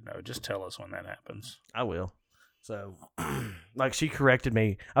all we need to know. Just tell us when that happens. I will. So, like, she corrected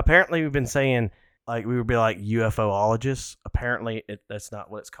me. Apparently, we've been saying, like, we would be like UFOologists. Apparently, that's not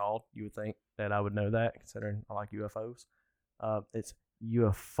what it's called. You would think that I would know that, considering I like UFOs. It's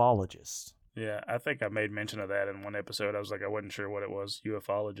ufologist. Yeah, I think I made mention of that in one episode. I was like, I wasn't sure what it was.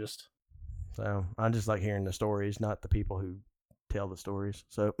 Ufologist. So, I just like hearing the stories, not the people who tell the stories.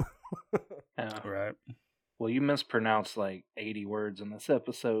 So, right. Well, you mispronounced like 80 words in this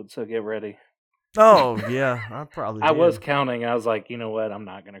episode, so get ready. Oh, yeah, I probably I was counting. I was like, you know what? I'm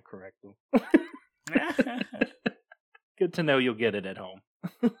not going to correct them. Good to know you'll get it at home.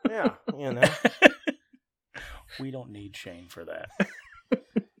 Yeah, We don't need Shane for that.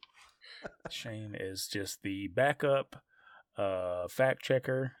 Shane is just the backup fact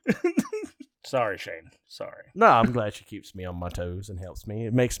checker. Sorry, Shane. Sorry. No, I'm glad she keeps me on my toes and helps me.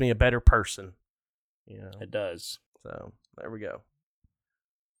 It makes me a better person. It does. So, there we go.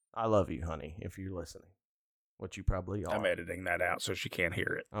 I love you, honey, if you're listening. Which you probably are. I'm editing that out so she can't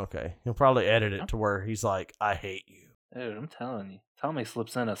hear it. Okay. He'll probably edit it to where he's like, I hate you. Dude, I'm telling you. Tommy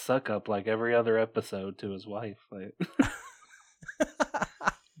slips in a suck up like every other episode to his wife. Like,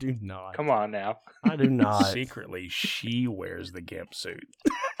 Do not. come on now. I do not. Secretly, she wears the gimp suit.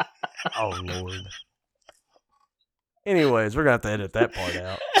 Oh, Lord. Anyways, we're going to have to edit that part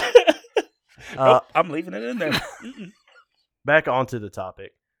out. I'm leaving it in there. Back onto the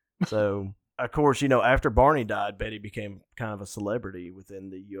topic. So, of course, after Barney died, Betty became kind of a celebrity within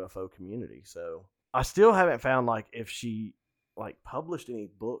the UFO community. So, I still haven't found, if she, published any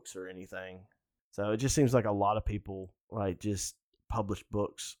books or anything. So, it just seems like a lot of people, just publish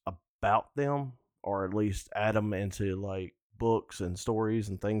books about them, or at least add them into, books and stories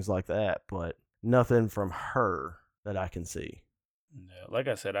and things like that. But nothing from her that I can see. No, like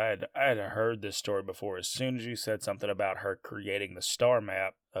I said, I had heard this story before. As soon as you said something about her creating the star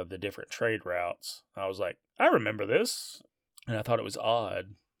map of the different trade routes, I was like, I remember this. And I thought it was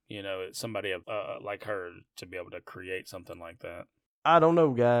odd, somebody like her to be able to create something like that. I don't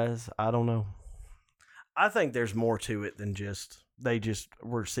know, guys. I don't know. I think there's more to it than they just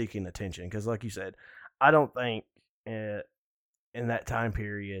were seeking attention. Because like you said, I don't think in that time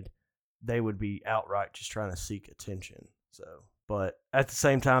period they would be outright just trying to seek attention. So, but at the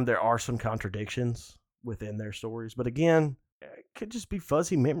same time, there are some contradictions within their stories. But again, it could just be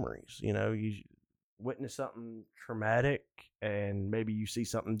fuzzy memories. You witness something traumatic and maybe you see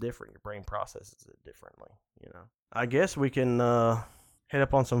something different. Your brain processes it differently. I guess we can hit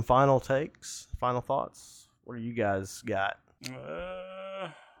up on some final takes, final thoughts. What do you guys got?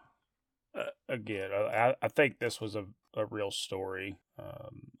 Again, I think this was a real story.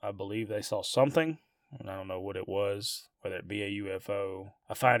 I believe they saw something, and I don't know what it was, whether it be a UFO.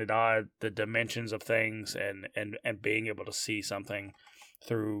 I find it odd, the dimensions of things and being able to see something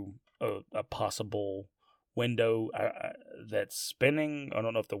through a possible window that's spinning. I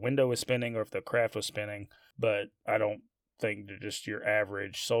don't know if the window is spinning or if the craft was spinning, but I don't think that just your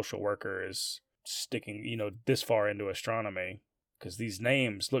average social worker is sticking, this far into astronomy, because these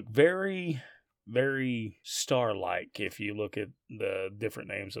names look very, very star-like if you look at the different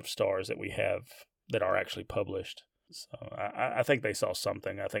names of stars that we have that are actually published. So I think they saw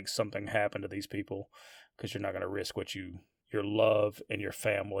something. I think something happened to these people, because you're not going to risk your love and your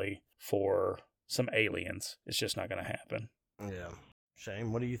family for some aliens. It's just not going to happen. Yeah.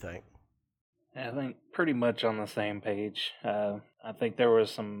 Shane, what do you think? I think pretty much on the same page. I think there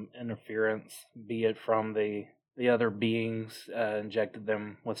was some interference, be it from the other beings, injected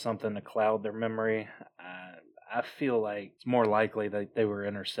them with something to cloud their memory. I feel like it's more likely that they were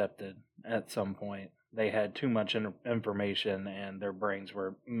intercepted at some point. They had too much information and their brains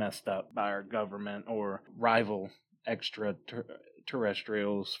were messed up by our government or rival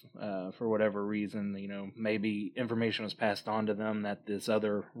extraterrestrials for whatever reason. Maybe information was passed on to them that this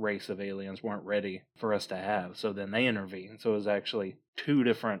other race of aliens weren't ready for us to have, so then they intervened. So it was actually two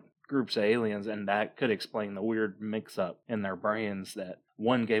different groups of aliens, and that could explain the weird mix-up in their brains, that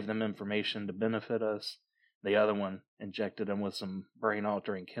one gave them information to benefit us, the other one injected them with some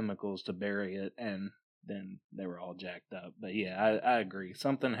brain-altering chemicals to bury it, and then they were all jacked up. But yeah, I agree.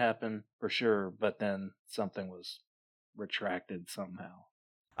 Something happened for sure, but then something was retracted somehow.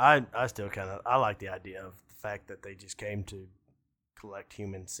 I still I like the idea of the fact that they just came to collect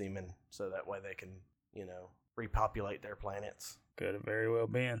human semen so that way they can, repopulate their planets. Could have very well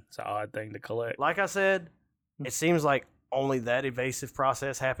been. It's an odd thing to collect. Like I said, it seems like only that evasive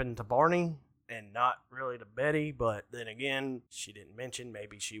process happened to Barney and not really to Betty. But then again, she didn't mention.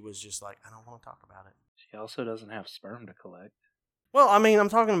 Maybe she was just like, I don't want to talk about it. She also doesn't have sperm to collect. Well, I mean, I'm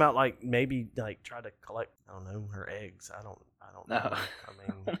talking about maybe try to collect, I don't know, her eggs. I don't know. No. I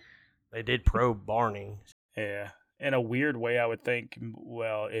mean, they did probe Barney. Yeah. In a weird way, I would think,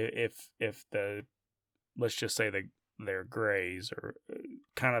 well, if the, let's just say they're grays, or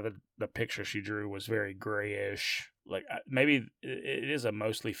kind of the picture she drew was very grayish. Maybe it is a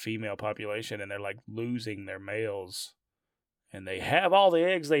mostly female population and they're losing their males, and they have all the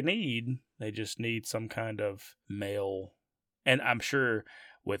eggs they need. They just need some kind of male. And I'm sure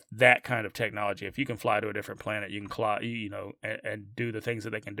with that kind of technology, if you can fly to a different planet, you can fly, and do the things that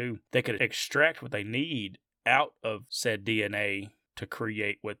they can do. They could extract what they need out of said DNA to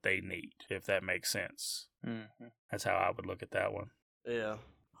create what they need, if that makes sense. Mm-hmm. That's how I would look at that one. Yeah.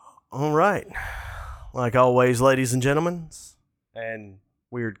 All right. Like always, ladies and gentlemen, and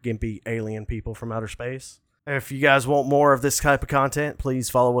weird, gimpy alien people from outer space. If you guys want more of this type of content, please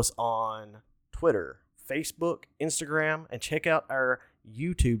follow us on Twitter, Facebook, Instagram, and check out our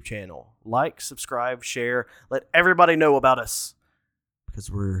YouTube channel. Like, subscribe, share, let everybody know about us,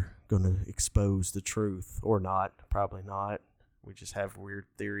 because we're going to expose the truth, or not. Probably not. We just have weird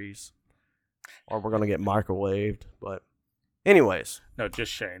theories. or we're going to get microwaved. But anyways, No,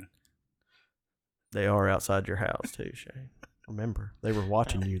 just Shane. they are outside your house too, Shane. Remember, they were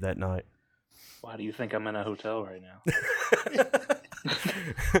watching you that night. Why do you think I'm in a hotel right now?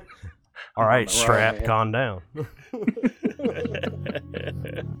 All right, the road, Strap, man. calm down.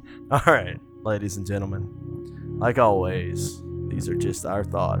 All right, ladies and gentlemen, like always, these are just our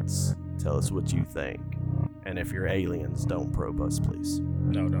thoughts. Tell us what you think. And if you're aliens, don't probe us, please.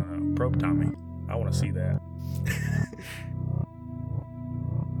 No. Probe Tommy. I want to see that.